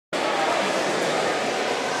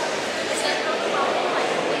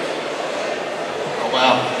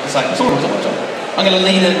It's like, it's all my job. I'm going to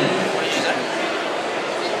lead in. What did you say?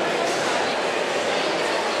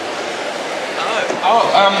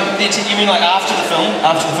 You mean like after the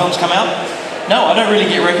film's come out? No, I don't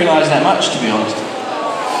really get recognised that much, to be honest.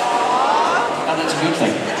 Oh, that's a good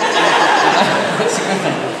thing. That's a good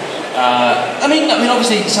thing. I mean,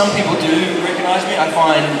 obviously, some people do recognise me. I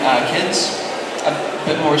find kids a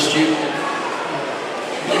bit more astute.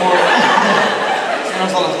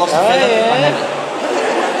 Sounds like lost a feather. I have it.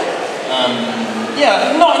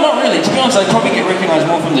 Yeah, not really. To be honest, I probably get recognised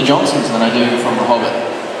more from the Johnsons than I do from the Hobbit.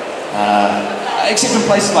 Except in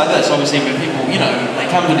places like this, obviously, where people, you know, they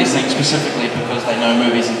come to these things specifically because they know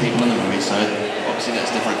movies and people in the movies, so obviously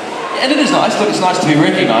that's different. And it is nice. Look, it's nice to be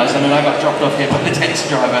recognised. I mean, I got dropped off here by the taxi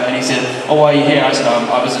driver, and he said, "Oh, why are you here?" I said,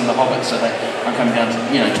 "I was in the Hobbit, so I'm coming down to,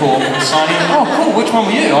 you know, tour and signing." "Oh, cool. Which one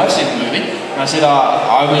were you?" "I've seen the movie." And I said,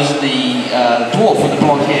 "I was the dwarf with the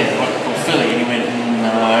blonde hair, called Philly." And he went,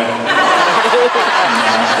 "No."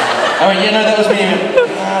 I went, "Yeah, no, that was me." He went, "No,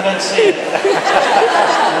 I don't see it."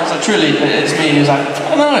 I was like, "Truly, it's me." And he was like,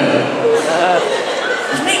 "I don't know. It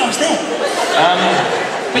was me. I was there."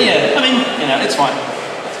 But yeah, I mean, you know, it's fine.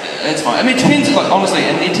 It's fine. I mean, it depends, like, honestly,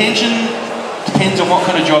 and the attention depends on what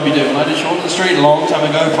kind of job you do. When I did Short of the Street a long time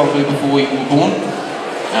ago, probably before you were born,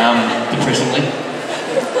 depressingly,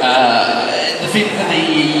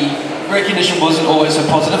 the recognition wasn't always so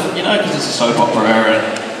positive, you know, because it's a soap opera, and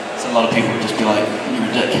so a lot of people would just be like, "You're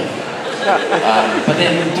a dick." But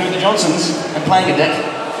then doing the Johnsons and playing a dick,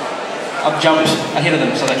 I've jumped ahead of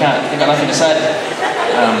them, so they've got nothing to say.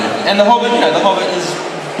 And the Hobbit, you know, the Hobbit is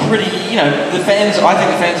pretty, you know, I think the fans of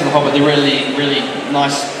the Hobbit, they're really, really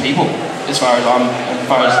nice people, as far as the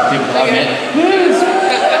people that I've met.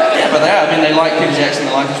 Yeah, but they are. I mean, they like Peter Jackson,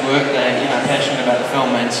 they like his work, they're, you know, passionate about the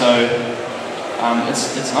film, and so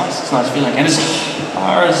it's nice. It's a nice feeling. And as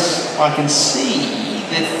far as I can see,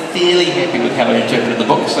 they're fairly happy with how I interpreted the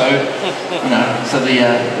book, so you know, so the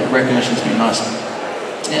recognition's been nice.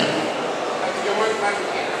 Yeah.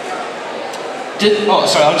 Oh,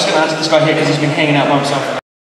 sorry, I'm just going to answer this guy here because he's been hanging out by himself.